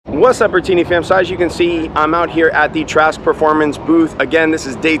What's up, Bertini fam? So as you can see, I'm out here at the Trask Performance booth. Again, this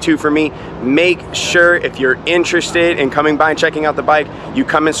is day 2 for me. Make sure if you're interested in coming by and checking out the bike, you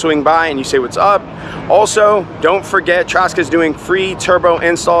come and swing by and you say what's up. Also, don't forget, Trask is doing free turbo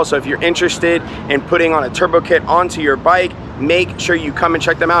installs. So if you're interested in putting on a turbo kit onto your bike, make sure you come and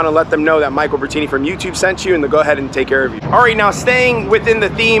check them out and let them know that Michael Bertini from YouTube sent you, and they'll go ahead and take care of you. All right, now staying within the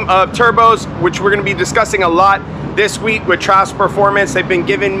theme of turbos, which we're gonna be discussing a lot this week with Trask Performance. They've been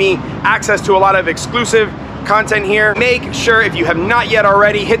giving me access to a lot of exclusive content here. Make sure, if you have not yet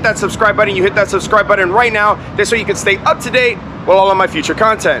already, hit that subscribe button. You hit that subscribe button right now. This way you can stay up to date with all of my future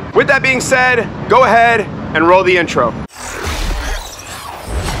content. With that being said, go ahead and roll the intro.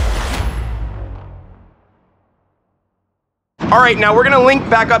 All right, now we're gonna link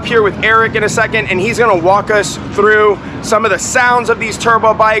back up here with Eric in a second, and he's gonna walk us through some of the sounds of these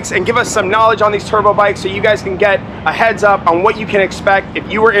turbo bikes and give us some knowledge on these turbo bikes so you guys can get a heads up on what you can expect if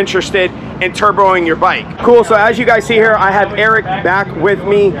you were interested in turboing your bike. Cool, so as you guys see here, I have Eric back with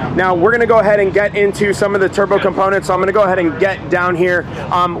me. Now we're gonna go ahead and get into some of the turbo components. So I'm gonna go ahead and get down here.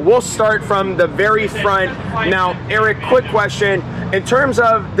 We'll start from the very front. Now, Eric, quick question. In terms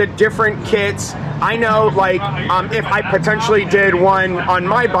of the different kits, I know, like, if I potentially did one on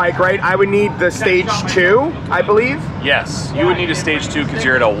my bike, right, I would need the stage 2, I believe? Yes, you would need a stage 2 because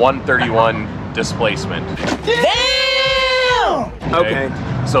you're at a 131 displacement. Damn! Okay.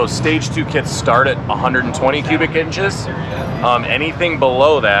 So stage 2 kits start at 120 cubic inches. Anything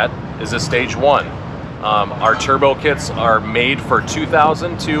below that is a stage 1. Our turbo kits are made for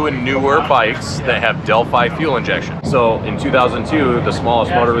 2002 and newer bikes that have Delphi fuel injection. So in 2002, the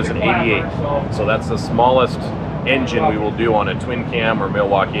smallest motor was an 88. So that's the smallest engine we will do on a twin cam or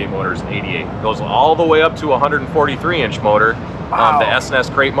Milwaukee 8 motor is an 88. Goes all the way up to a 143-inch motor. Wow. The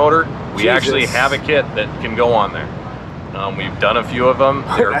S&S crate motor, we Jesus. actually have a kit that can go on there. We've done a few of them.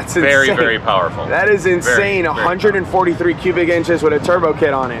 They're very, insane. very powerful. That is insane. Very 143 cubic inches with a turbo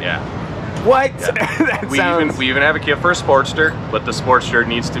kit on it. Yeah. What? Yeah. we even have a kit for a Sportster, but the Sportster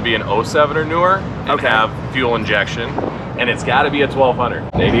needs to be an 07 or newer and have fuel injection, and it's got to be a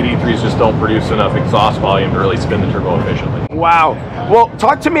 1200. The 883s just don't produce enough exhaust volume to really spin the turbo efficiently. Wow. Well,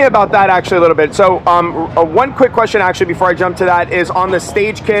 talk to me about that actually a little bit. So one quick question actually before I jump to that is on the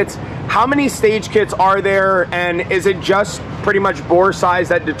stage kits. How many stage kits are there, and is it just pretty much bore size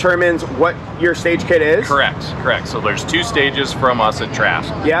that determines what your stage kit is? Correct. So there's 2 stages from us at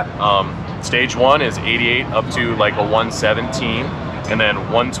Trask. Yeah. Stage 1 is 88 up to like a 117, and then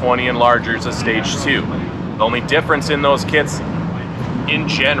 120 and larger is a stage 2. The only difference in those kits in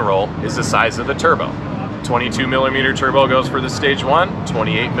general is the size of the turbo. 22 millimeter turbo goes for the stage 1,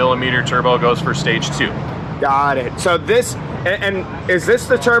 28 millimeter turbo goes for stage 2. Got it. So this, and is this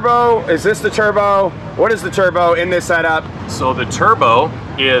the turbo? Is this the turbo? What is the turbo in this setup? So the turbo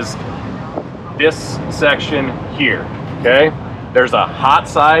is this section here, okay? There's a hot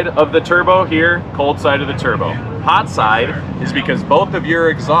side of the turbo here, cold side of the turbo. Hot side is because both of your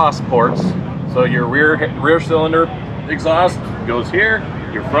exhaust ports, so your rear cylinder exhaust goes here,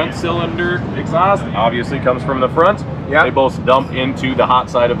 your front cylinder exhaust obviously comes from the front. Yep. They both dump into the hot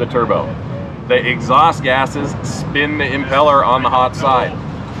side of the turbo. The exhaust gases spin the impeller on the hot side.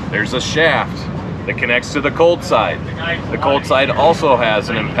 There's a shaft that connects to the cold side. The cold side also has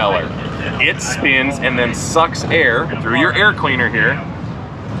an impeller. It spins and then sucks air through your air cleaner here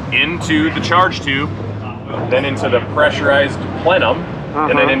into the charge tube, then into the pressurized plenum,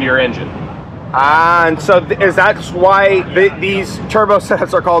 and then into your engine. And so is that why these turbo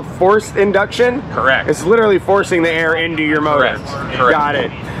setups are called forced induction? Correct. It's literally forcing the air into your motor. Correct. Got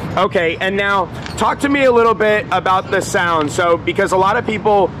it. Okay, and now talk to me a little bit about the sound. So, because a lot of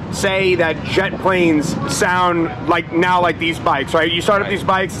people say that jet planes sound like these bikes, right? You start up these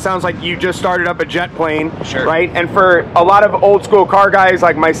bikes, it sounds like you just started up a jet plane, right? And for a lot of old school car guys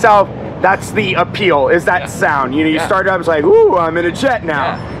like myself, that's the appeal, is that sound. You know, you start up, it's like, ooh, I'm in a jet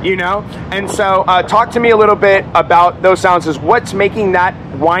now, you know? And so talk to me a little bit about those sounds. Is what's making that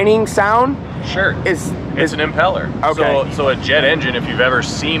whining sound? Sure. It's an impeller. Okay. So a jet engine, if you've ever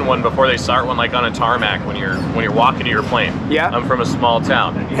seen one before they start one, like on a tarmac when you're walking to your plane. Yeah. I'm from a small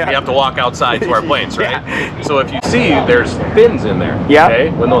town. Yeah. You have to walk outside to our planes, right? So if you see, there's fins in there. Yeah. Okay.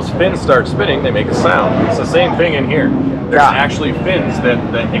 When those fins start spinning, they make a sound. It's the same thing in here. There's actually fins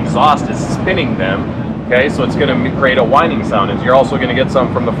that the exhaust is spinning them. Okay. So it's going to create a whining sound, and you're also going to get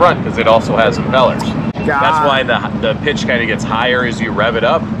some from the front because it also has impellers. That's why the pitch kind of gets higher as you rev it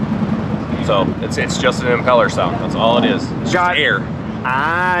up. So it's just an impeller sound. That's all it is. It's just air.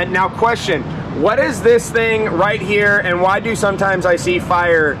 Now question, what is this thing right here, and why do sometimes I see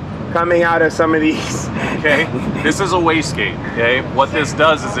fire coming out of some of these. Okay, this is a wastegate. Okay, what this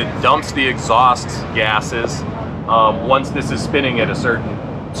does is it dumps the exhaust gases once this is spinning at a certain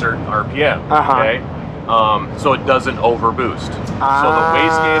RPM. Okay, so it doesn't overboost. So the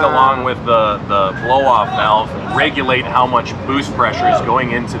wastegate, along with the blow-off valve, regulate how much boost pressure is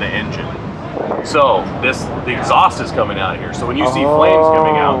going into the engine. So the exhaust is coming out of here. So when you see flames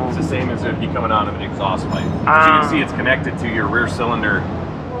coming out, it's the same as it would be coming out of an exhaust pipe. As you can see, it's connected to your rear cylinder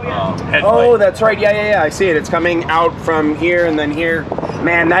head pipe. That's right. Yeah. I see it. It's coming out from here and then here.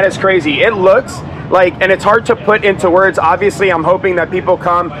 Man, that is crazy. It looks like, and it's hard to put into words. Obviously, I'm hoping that people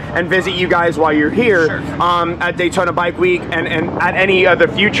come and visit you guys while you're here at Daytona Bike Week and at any of the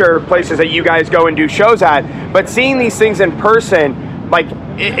future places that you guys go and do shows at. But seeing these things in person, like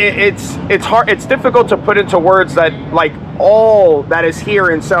it's hard, it's difficult to put into words that like all that is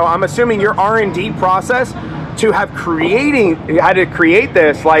here. And so I'm assuming your R&D process to have had to create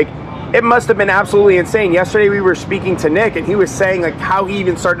this, like it must have been absolutely insane. Yesterday we were speaking to Nick and he was saying like how he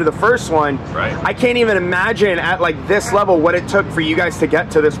even started the first one. Right. I can't even imagine at like this level what it took for you guys to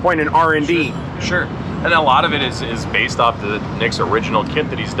get to this point in R&D. Sure. And a lot of it is based off Nick's original kit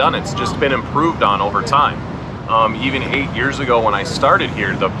that he's done. It's just been improved on over time. Even 8 years ago when I started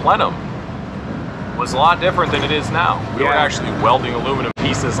here, the plenum was a lot different than it is now. We were actually welding aluminum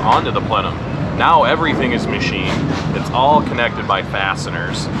pieces onto the plenum. Now everything is machined. It's all connected by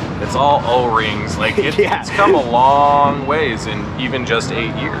fasteners. It's all O-rings. Like it's come a long ways in even just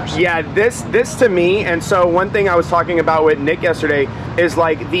 8 years. Yeah, this to me, and so one thing I was talking about with Nick yesterday is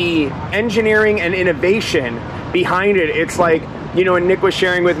like the engineering and innovation behind it. It's like, you know, and Nick was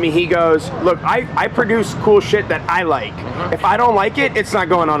sharing with me, he goes, look, I produce cool shit that I like. If I don't like it, it's not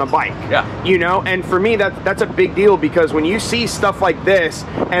going on a bike. Yeah. You know, and for me, that's a big deal, because when you see stuff like this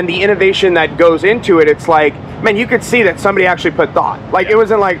and the innovation that goes into it, it's like, man, you could see that somebody actually put thought. Like, it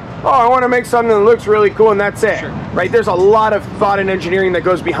wasn't like, oh, I want to make something that looks really cool and that's it. Right? There's a lot of thought and engineering that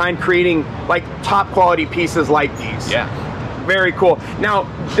goes behind creating like top quality pieces like these. Yeah. Very cool. Now,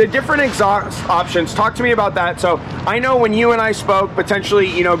 the different exhaust options, talk to me about that. So I know when you and I spoke, potentially,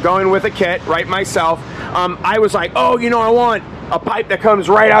 you know, going with a kit, right, myself, I was like, oh, you know, I want a pipe that comes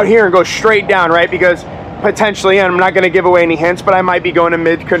right out here and goes straight down, right? Because potentially, and I'm not going to give away any hints, but I might be going to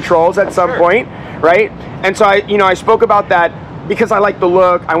mid controls at some point, right? And so I spoke about that because I like the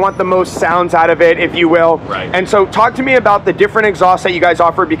look. I want the most sounds out of it, if you will. Right. And so talk to me about the different exhausts that you guys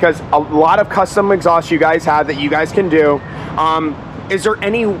offer, because a lot of custom exhausts you guys have that you guys can do. Is there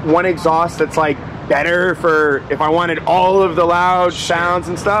any one exhaust that's like better for if I wanted all of the loud sounds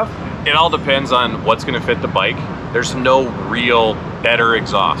and stuff? It all depends on what's going to fit the bike. There's no real better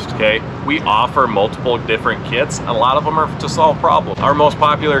exhaust, okay? We offer multiple different kits. A lot of them are to solve problems. Our most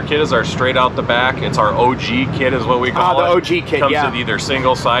popular kit is our straight out the back. It's our OG kit is what we call it. The OG kit, Comes with either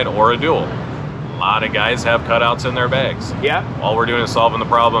single side or a dual. A lot of guys have cutouts in their bags. Yeah. All we're doing is solving the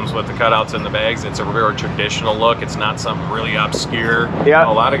problems with the cutouts in the bags. It's a very traditional look. It's not something really obscure. Yeah.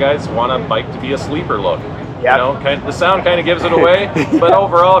 A lot of guys want a bike to be a sleeper look. You know, the sound kind of gives it away, but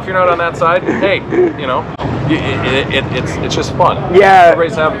overall, if you're not on that side, hey, you know, it's just fun. Yeah.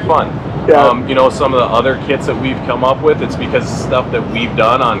 Everybody's having fun. Yeah. You know, some of the other kits that we've come up with, it's because stuff that we've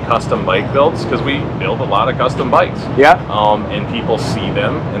done on custom bike builds, because we build a lot of custom bikes. Yeah. And people see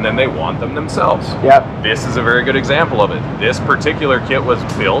them, and then they want them themselves. Yeah. This is a very good example of it. This particular kit was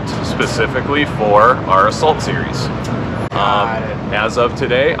built specifically for our Assault series. As of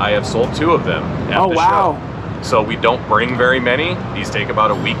today, I have sold 2 of them at the show. So we don't bring very many. These take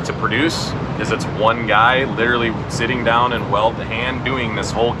about a week to produce, because it's one guy literally sitting down and hand doing this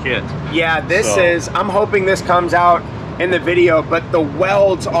whole kit. Yeah, I'm hoping this comes out in the video, but the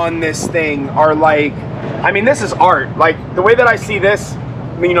welds on this thing are like, I mean, this is art. Like, the way that I see this,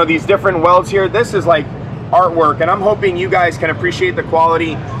 you know, these different welds here, this is like artwork, and I'm hoping you guys can appreciate the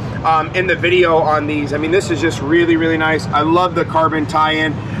quality in the video on these. I mean, this is just really, really nice. I love the carbon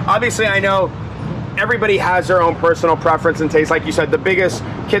tie-in. Obviously, I know everybody has their own personal preference and taste. Like you said, the biggest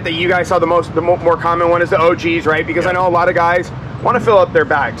kit that you guys saw, the more common one is the OGs, right? Because I know a lot of guys want to fill up their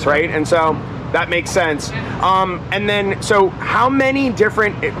bags, right? And so that makes sense. And then, so how many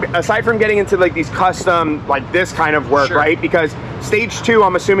different, aside from getting into like these custom, like this kind of work, right? Because stage 2,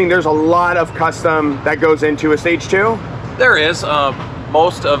 I'm assuming there's a lot of custom that goes into a stage 2? There is.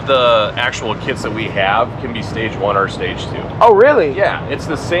 Most of the actual kits that we have can be stage 1 or stage 2. Oh, really? Yeah, it's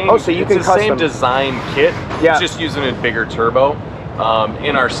the same. Oh, so you can custom. Same design kit. Yeah. It's just using a bigger turbo.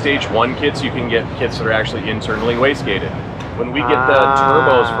 In our stage 1 kits, you can get kits that are actually internally wastegated. When we get the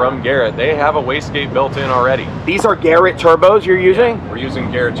turbos from Garrett, they have a wastegate built in already. These are Garrett turbos you're using? Yeah, we're using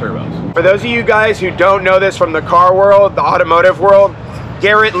Garrett turbos. For those of you guys who don't know this from the car world, the automotive world,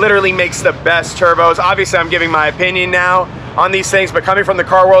 Garrett literally makes the best turbos. Obviously, I'm giving my opinion now on these things, but coming from the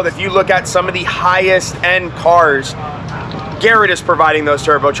car world, if you look at some of the highest end cars, Garrett is providing those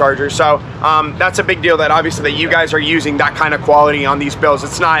turbochargers. So that's a big deal that obviously that you guys are using that kind of quality on these builds.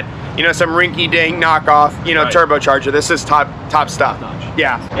 It's not, you know, some rinky-dink knockoff, you know, turbocharger. This is top stuff.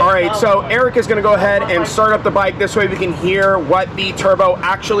 Yeah. All right, so Eric is gonna go ahead and start up the bike. This way we can hear what the turbo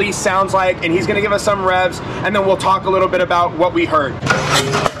actually sounds like, and he's gonna give us some revs, and then we'll talk a little bit about what we heard.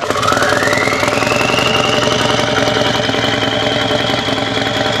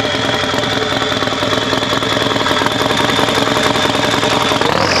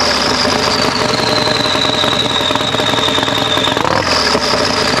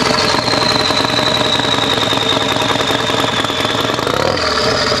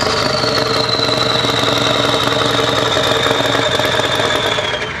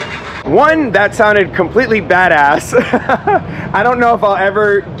 One, that sounded completely badass. I don't know if I'll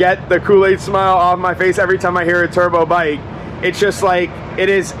ever get the Kool-Aid smile off my face every time I hear a turbo bike. It's just like,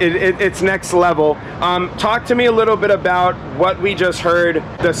 it's next level. Talk to me a little bit about what we just heard,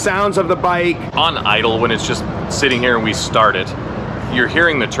 the sounds of the bike. On idle, when it's just sitting here and we start it, you're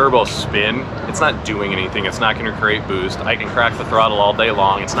hearing the turbo spin. It's not doing anything. It's not going to create boost. I can crack the throttle all day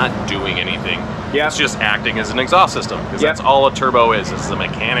long. It's not doing anything. Yeah. It's just acting as an exhaust system, because that's all a turbo is. It's a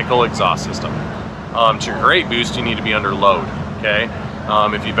mechanical exhaust system. To create boost, you need to be under load. Okay.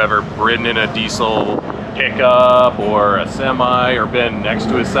 If you've ever ridden in a diesel pickup or a semi, or been next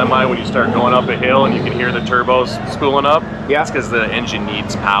to a semi when you start going up a hill and you can hear the turbos spooling up, it's because the engine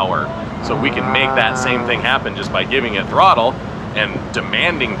needs power. So we can make that same thing happen just by giving it throttle and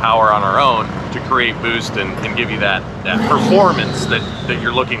demanding power on our own to create boost and give you that performance that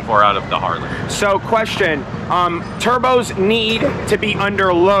you're looking for out of the Harley. So question, turbos need to be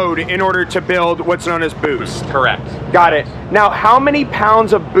under load in order to build what's known as boost. Correct. Got it. Now, how many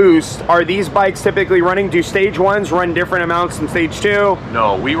pounds of boost are these bikes typically running? Do stage ones run different amounts than stage two?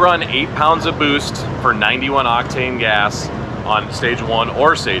 No, we run 8 pounds of boost for 91 octane gas on stage 1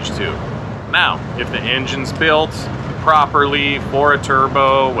 or stage 2. Now, if the engine's built properly for a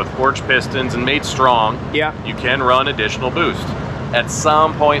turbo with forged pistons and made strong, you can run additional boost. At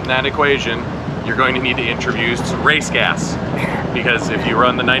some point in that equation, you're going to need to introduce race gas, because if you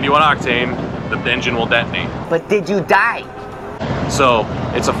run the 91 octane, the engine will detonate. But did you die? So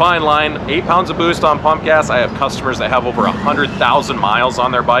it's a fine line. 8 pounds of boost on pump gas. I have customers that have over 100,000 miles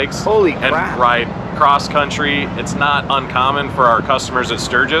on their bikes. Holy crap. And ride cross country. It's not uncommon for our customers at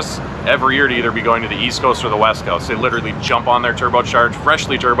Sturgis every year to either be going to the East Coast or the West Coast. They literally jump on their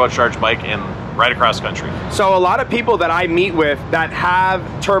freshly turbocharged bike and ride across country. So a lot of people that I meet with that have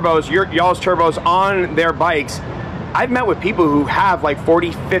turbos, y'all's turbos on their bikes, I've met with people who have like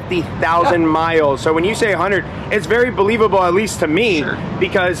 40, 50,000 miles. So when you say 100, it's very believable, at least to me,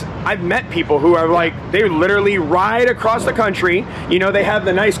 because I've met people who are like, they literally ride across the country. You know, they have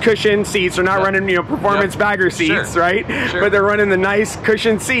the nice cushion seats. They're not running, you know, performance bagger seats, right? But they're running the nice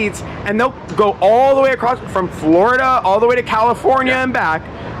cushion seats, and they'll go all the way across from Florida all the way to California and back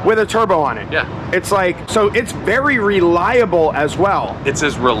with a turbo on it. It's like, so it's very reliable as well. It's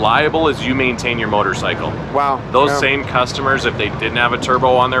as reliable as you maintain your motorcycle. Wow. Those same customers, if they didn't have a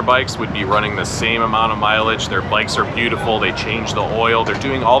turbo on their bikes, would be running the same amount of mileage. Their bikes are beautiful. They change the oil. They're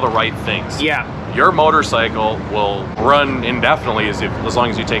doing all the right things. Your motorcycle will run indefinitely as long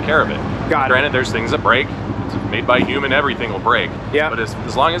as you take care of it. Granted, there's things that break. It's made by human, everything will break. But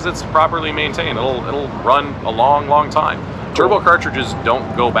as long as it's properly maintained, it'll run a long time. Turbo cartridges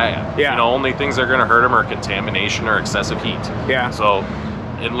don't go bad. You know, only things that are going to hurt them are contamination or excessive heat. So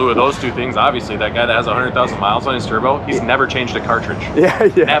in lieu of those two things, obviously that guy that has 100,000 miles on his turbo, he's never changed a cartridge.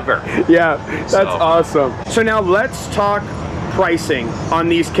 Never. That's awesome. So now let's talk pricing on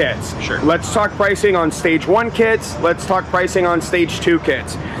these kits. Let's talk pricing on stage 1 kits. Let's talk pricing on stage 2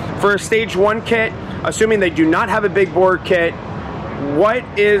 kits. For a stage 1 kit, assuming they do not have a big bore kit, what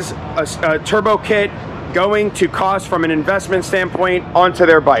is a turbo kit going to cost from an investment standpoint onto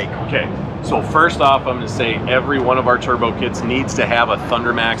their bike? Okay, so first off, I'm going to say every one of our turbo kits needs to have a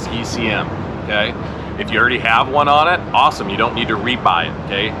Thundermax ECM. Okay, if you already have one on it, awesome. You don't need to rebuy it.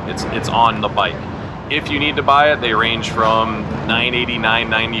 Okay, it's on the bike. If you need to buy it, they range from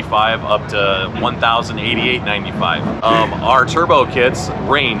 $989.95 up to $1,088.95. Our turbo kits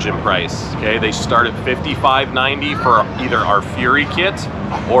range in price. Okay, they start at $55.90 for either our Fury kit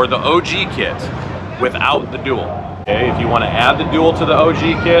or the OG kit without the dual. Okay, if you want to add the dual to the OG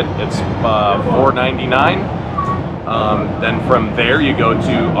kit, it's $499. Then from there you go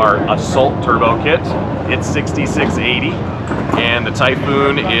to our Assault turbo kit. It's $66.80, and the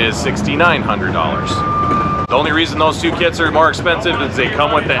Typhoon is $6,900. The only reason those two kits are more expensive is they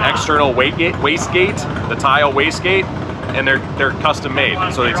come with the external wastegate, the tile wastegate, and they're custom made,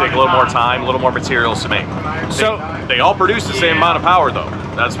 so they take a little more time, a little more materials to make. So they all produce the same amount of power though.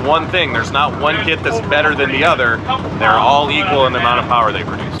 That's one thing. There's not one kit that's better than the other. They're all equal in the amount of power they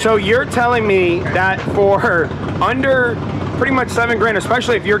produce. So you're telling me that for under pretty much $7 grand,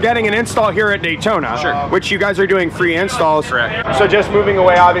 especially if you're getting an install here at Daytona, sure, which you guys are doing free installs. Correct. So just moving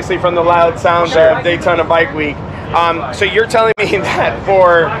away obviously from the loud sounds of Daytona Bike Week. So you're telling me that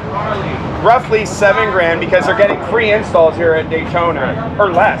for roughly $7 grand, because they're getting free installs here at Daytona, or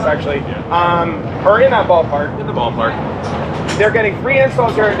less actually, or in that ballpark. In the ballpark. They're getting free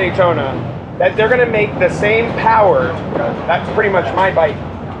installs here at Daytona, that they're going to make the same power that's pretty much my bike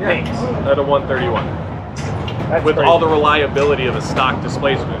makes. At a 131. That's with crazy. all the reliability of a stock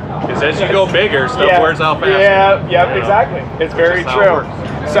displacement. Because as you go bigger, stuff wears out faster. Yeah, exactly. It's very true.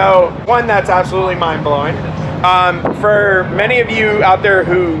 So, one, that's absolutely mind-blowing. For many of you out there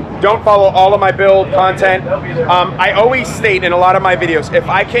who don't follow all of my build content, I always state in a lot of my videos, if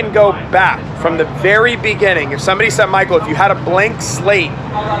I can go back from the very beginning, if somebody said, Michael, if you had a blank slate,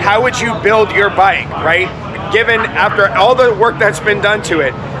 how would you build your bike, right? Given after all the work that's been done to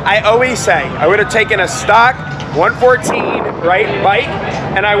it, I always say, I would have taken a stock 114, right, bike,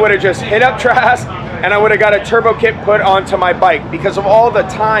 and I would have just hit up Trask, and I would have got a turbo kit put onto my bike because of all the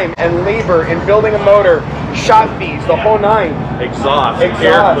time and labor in building a motor, shop fees, the whole nine. Exhaust.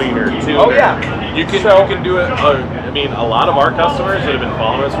 Air cleaner, tuner. Oh yeah. You can do it. I mean, a lot of our customers that have been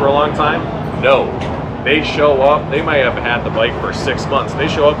following us for a long time, they show up, they might have had the bike for 6 months. They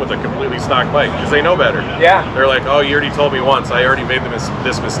show up with a completely stock bike because they know better. Yeah. They're like, oh, you already told me once. I already made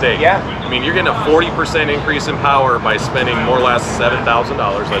this mistake. Yeah. I mean, you're getting a 40% increase in power by spending more or less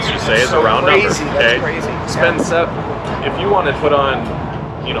 $7,000, let's just say, is a round number. Okay? That's crazy. Spend if you want to put on,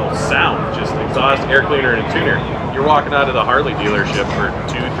 sound, just exhaust, air cleaner, and tuner, you're walking out of the Harley dealership for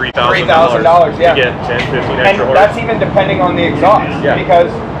 $2,000, $3,000 yeah. to get 10, 15 extra And horse. that's even depending on the exhaust. Yeah.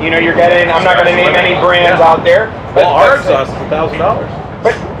 Because, you're getting, I'm not going to name any brands out there. But well, our exhaust is $1,000.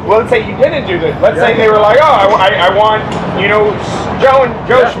 But let's say you didn't do this. Let's say they were like, oh, I want, Joe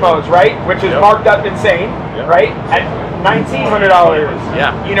Schmoes, right? Which is marked up insane, right? At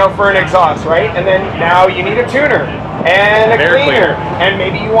 $1,900, for an exhaust, right? And then now you need a tuner and a cleaner, and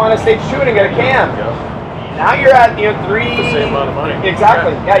maybe you want to stage 2 and get a cam. Now you're at three. The same amount of money.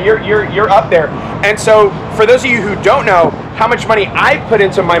 Exactly. Yeah, you're up there. And so for those of you who don't know how much money I put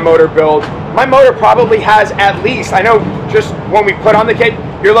into my motor build, my motor probably has at least, I know just when we put on the kit,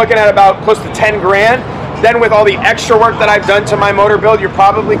 you're looking at about close to 10 grand. Then with all the extra work that I've done to my motor build, you're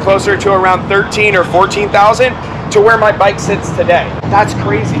probably closer to around 13 or 14,000 to where my bike sits today. That's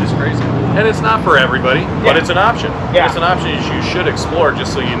crazy. It's crazy. And it's not for everybody, but it's an option. Yeah. It's an option you should explore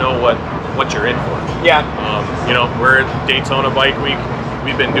just so you know what you're in for. Yeah. We're at Daytona Bike Week.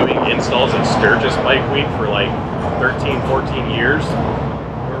 We've been doing installs at Sturgis Bike Week for like 13, 14 years.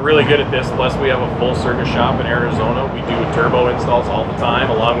 We're really good at this. Plus, we have a full service shop in Arizona. We do turbo installs all the time,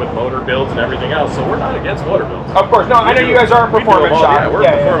 along with motor builds and everything else. So we're not against motor builds. Of course, no. I know you guys are a performance shop. Yeah, we're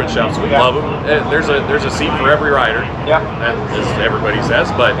a performance shop, so we love them. There's a seat for every rider. Yeah. As everybody says,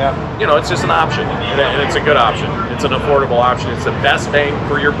 but it's just an option, and it's a good option. It's an affordable option. It's the best bang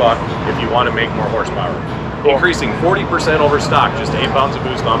for your buck if you want to make more horsepower. Cool. Increasing 40% over stock, just 8 pounds of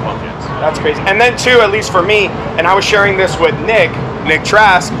boost on pump kits. That's crazy. And then too, at least for me, and I was sharing this with Nick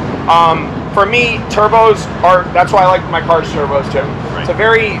Trask, for me, turbos that's why I like my car's turbos too. Right. It's a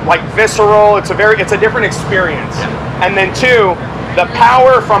very visceral, it's a different experience. Yeah. And then two, the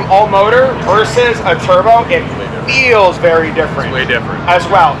power from all motor versus a turbo, it feels very different. It's way different. As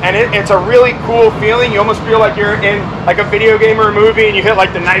well. And it's a really cool feeling. You almost feel like you're in like a video game or a movie and you hit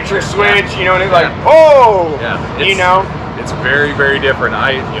like the nitrous switch, and it's like, oh, It's very, very different.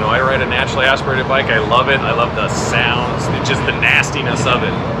 I ride a naturally aspirated bike. I love it. I love the sounds. It's just the nastiness of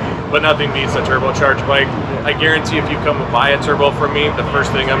it. But nothing beats a turbocharged bike. I guarantee if you come and buy a turbo from me, the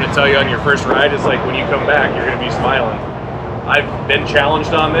first thing I'm going to tell you on your first ride is when you come back, you're going to be smiling. I've been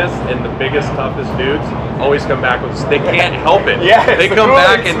challenged on this, and the biggest, toughest dudes always come back with, they can't help it. Yeah, they come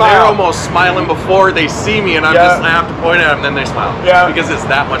back and they're almost smiling before they see me, and I have to point at them, and then they smile. Yeah. Because it's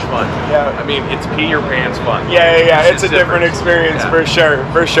that much fun. Yeah. I mean, it's pee your pants fun. Yeah. It's a different experience for sure.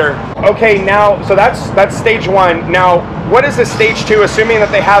 Okay, now, so that's stage 1. Now, what is the stage 2, assuming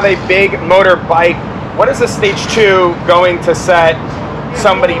that they have a big motor bike, what is the stage 2 going to set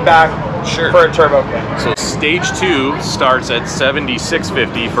somebody back Sure. for a turbo kit? So stage 2 starts at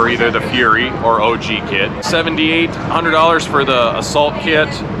 $7,650 for either the Fury or OG kit, $7,800 for the Assault kit,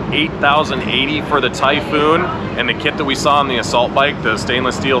 $8,080 for the Typhoon, and the kit that we saw on the Assault bike, the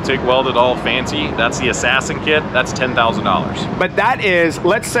stainless steel TIG welded all fancy, that's the Assassin kit, that's $10,000. But that is,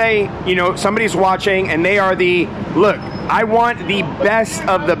 let's say, you know, somebody's watching and they are the, look, I want the best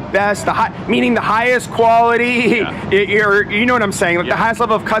of the best, meaning the highest quality, you know what I'm saying, like the highest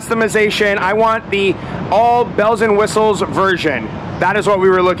level of customization. I want the all bells and whistles version. That is what we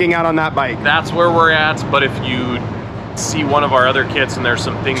were looking at on that bike. That's where we're at, but if you see one of our other kits and there's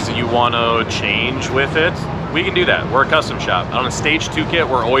some things that you want to change with it, we can do that. We're a custom shop. On a stage 2 kit,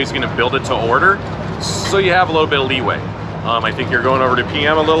 we're always going to build it to order, so you have a little bit of leeway. I think you're going over to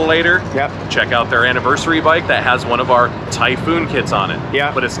PM a little later. Yep. Check out their anniversary bike that has one of our Typhoon kits on it.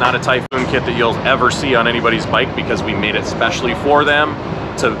 Yeah. But it's not a Typhoon kit that you'll ever see on anybody's bike because we made it specially for them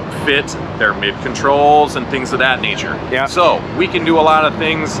to fit their mid controls and things of that nature. Yeah. So we can do a lot of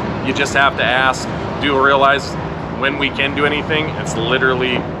things. You just have to ask. Do realize when we can do anything, it's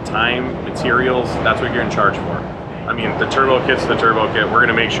literally time, materials. That's what you're in charge for. I mean, the turbo kit's the turbo kit. We're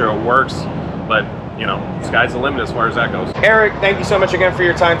gonna make sure it works, but you know, sky's the limit as far as that goes. Eric, thank you so much again for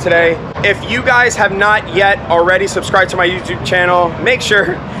your time today. If you guys have not yet already subscribed to my YouTube channel, make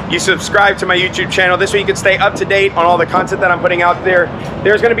sure you subscribe to my YouTube channel. This way you can stay up to date on all the content that I'm putting out there.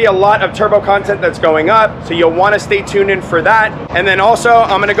 There's gonna be a lot of turbo content that's going up, so you'll wanna stay tuned in for that. And then also,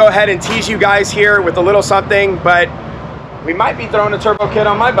 I'm gonna go ahead and tease you guys here with a little something, but we might be throwing a turbo kit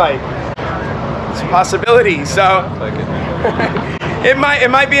on my bike. It's a possibility, so. It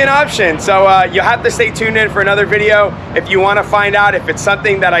might be an option, so you'll have to stay tuned in for another video if you want to find out if it's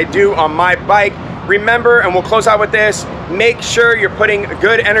something that I do on my bike. Remember, and we'll close out with this, make sure you're putting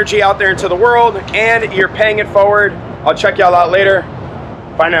good energy out there into the world and you're paying it forward. I'll check y'all out later.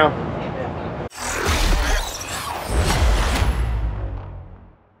 Bye now.